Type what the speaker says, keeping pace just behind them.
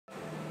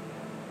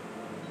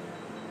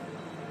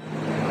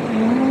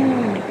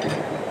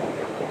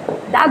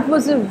That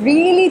was a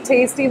really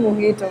tasty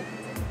mojito.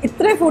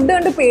 Itre food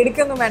and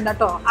pedikonu venda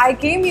to. I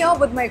came here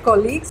with my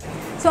colleagues.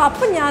 So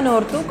appo njan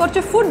orthu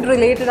korchu food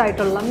related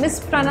aayittulla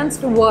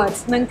mispronounced words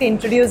ninge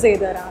introduce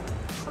cheyidaran.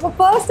 Appo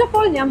first of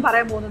all njan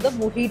parayan povunathu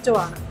mojito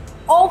aanu.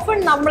 Often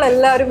nammal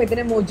ellarum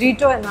idine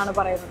mojito ennaanu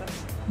parayunnathu.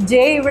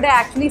 J ivide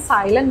actually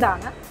silent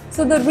aanu.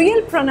 So the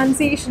real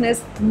pronunciation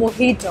is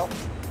mojito.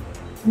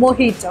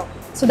 Mojito.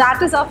 So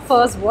that is our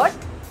first word.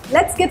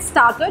 Let's get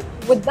started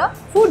with the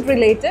food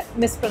related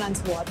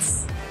mispronounced words.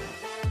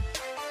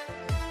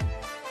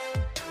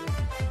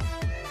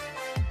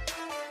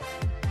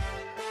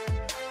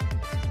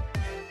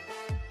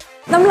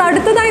 നമ്മൾ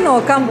അടുത്തതായി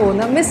നോക്കാൻ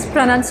പോകുന്ന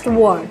mispronounced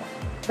word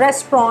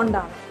restaurant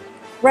ആണ്.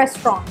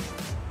 Restaurant.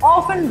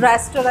 Often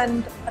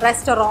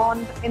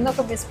restaurant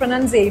എന്നൊക്കെ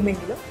mispronounce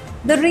ചെയ്യുമെങ്കിലും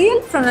the real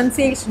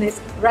pronunciation is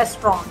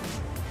restaurant.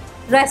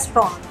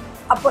 Restaurant.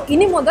 അപ്പോൾ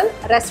ഇനി മുതൽ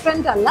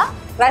restaurant അല്ല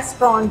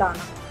restaurant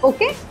ആണ്.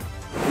 Okay?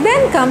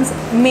 Then comes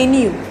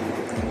menu.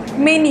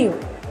 Menu.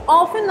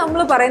 Often നമ്മൾ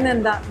പറയുന്നത്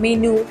എന്താ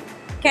menu.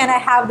 Can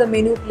I have the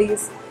menu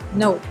please?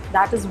 No,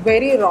 that is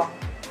very wrong.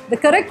 The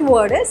correct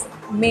word is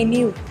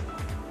menu.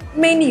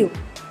 Menu.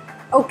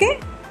 Okay?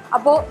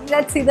 അപ്പോൾ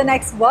let's see the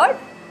next word.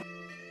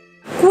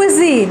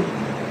 Cuisine.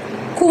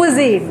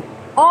 Cuisine.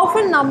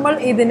 Often നമ്മൾ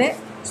ഇതിനെ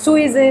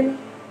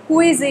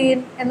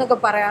cuisine എന്നൊക്കെ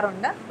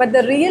പറയാറുണ്ട്. But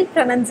the real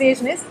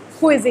pronunciation is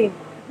cuisine.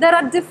 There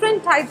are different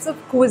types of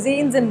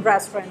cuisines in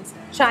restaurants.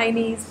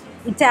 Chinese,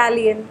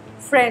 Italian,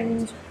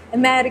 French,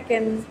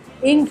 American,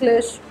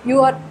 English. You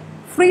are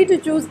free to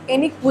choose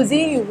any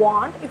cuisine you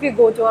want if you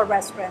go to a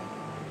restaurant.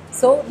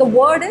 So the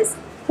word is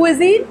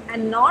cuisine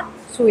and not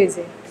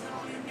cuisine.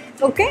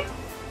 Okay?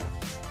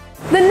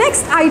 The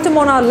next item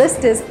on our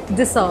list is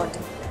dessert.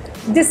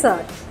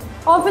 Dessert.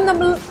 Often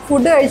നമ്മൾ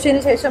food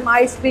കഴിച്ചതിന് ശേഷം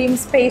ice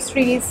creams,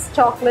 pastries,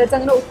 chocolates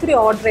അങ്ങനെ ഒത്തിരി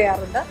order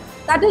ചെയ്യാറുണ്ട്.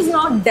 That is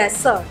not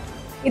dessert.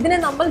 ഇതിനെ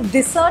നമ്മൾ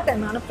dessert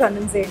എന്നാണ്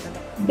pronounce ചെയ്യുന്നത്.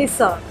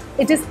 Dessert.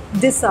 It is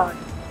dessert.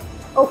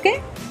 Okay?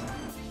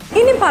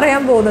 ഇനി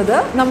പറയാൻ പോകുന്നത്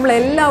നമ്മൾ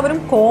എല്ലാവരും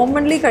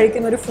കോമൺലി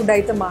കഴിക്കുന്ന ഒരു ഫുഡ്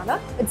ഐറ്റം ആണ്.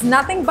 It's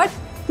nothing but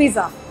pizza.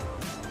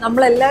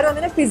 നമ്മളെല്ലാവരും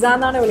അതിനെ പിസ്സ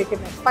എന്നാണ്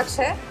വിളിക്കുന്നത്.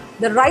 പക്ഷേ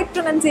the right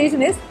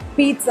pronunciation is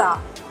pizza.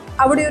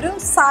 അവിടെ ഒരു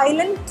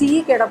സൈലന്റ് ടി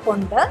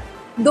കിടപ്പുണ്ട്.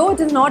 Though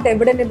it is not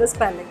evident in the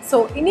spelling. So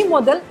ഇനി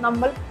മുതൽ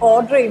നമ്മൾ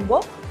ഓർഡർ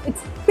ചെയ്യുമ്പോൾ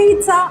it's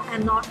pizza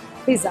and not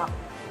pizza.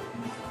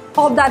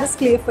 Hope that is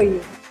clear for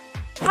you.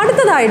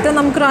 അടുത്തതായിട്ട്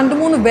നമുക്ക്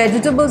 2-3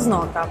 വെജിറ്റബിൾസ്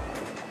നോക്കാം.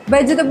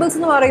 വെജിറ്റബിൾസ്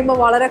എന്ന് പറയുമ്പോൾ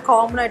വളരെ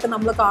കോമൺ ആയിട്ട്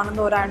നമ്മൾ കാണുന്ന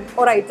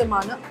ഒരു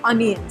ഐറ്റമാണ്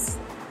onions.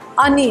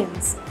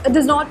 Onions. It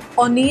is not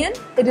onion,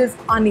 it is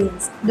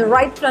onions. The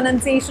right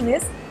pronunciation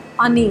is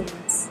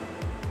onions.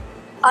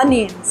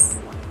 Onions.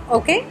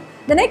 Okay?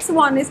 The next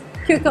one is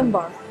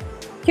cucumber.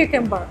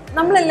 Cucumber.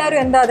 നമ്മൾ എല്ലാവരും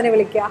എന്താ അതിനെ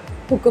വിളിക്കുക?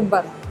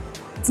 Cucumber.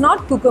 It's not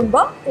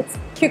cucumber, it's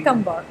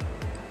cucumber.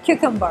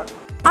 Cucumber.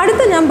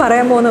 അടുത്ത ഞാൻ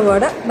പറയാൻ പോകുന്ന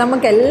വേർഡ്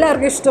നമുക്ക്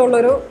എല്ലാവർക്കും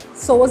ഇഷ്ടമുള്ളൊരു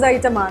സോസ്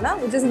ഐറ്റം ആണ്.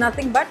 Which is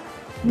nothing but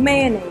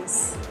mayonnaise.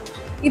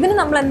 ഇതിന്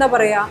നമ്മൾ എന്താ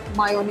പറയുക?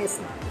 Mayonnaise.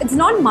 It's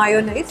not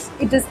mayonnaise,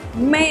 it is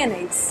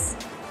mayonnaise.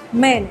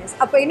 Mayonnaise.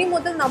 അപ്പോൾ ഇനി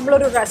മുതൽ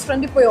നമ്മളൊരു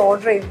റെസ്റ്റോറൻറ്റിൽ പോയി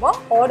ഓർഡർ ചെയ്യുമ്പോൾ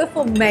order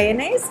for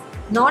mayonnaise,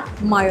 not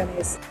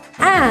mayonnaise.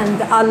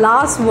 And our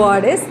last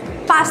word is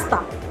pasta.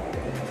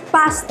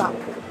 Pasta.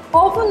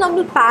 Often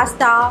നമ്മൾ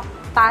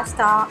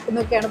പാസ്ത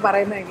എന്നൊക്കെയാണ്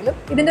പറയുന്നതെങ്കിലും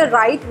ഇതിൻ്റെ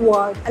റൈറ്റ്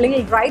വേർഡ്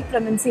അല്ലെങ്കിൽ റൈറ്റ്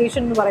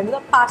പ്രൊനൗൺസിയേഷൻ എന്ന് പറയുന്നത്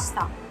പാസ്ത.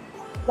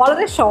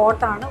 വളരെ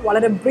ഷോർട്ടാണ്,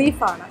 വളരെ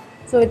ബ്രീഫാണ്.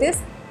 So it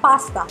is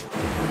pasta.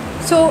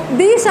 So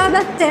these are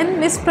the 10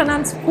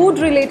 mispronounced food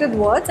related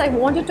words I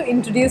wanted to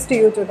introduce to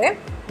you today.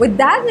 With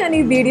that ഞാൻ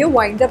ഈ വീഡിയോ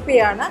വൈൻഡ് അപ്പ്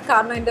ചെയ്യാണ്.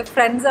 കാരണം എൻ്റെ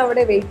ഫ്രണ്ട്സ്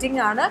അവിടെ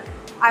വെയിറ്റിംഗ് ആണ്.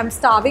 I am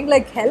starving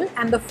like hell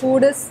and the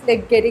food is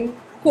like getting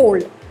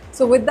cold.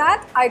 So with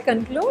that I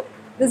conclude.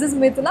 This is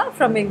Mithila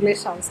from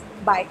English House.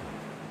 Bye.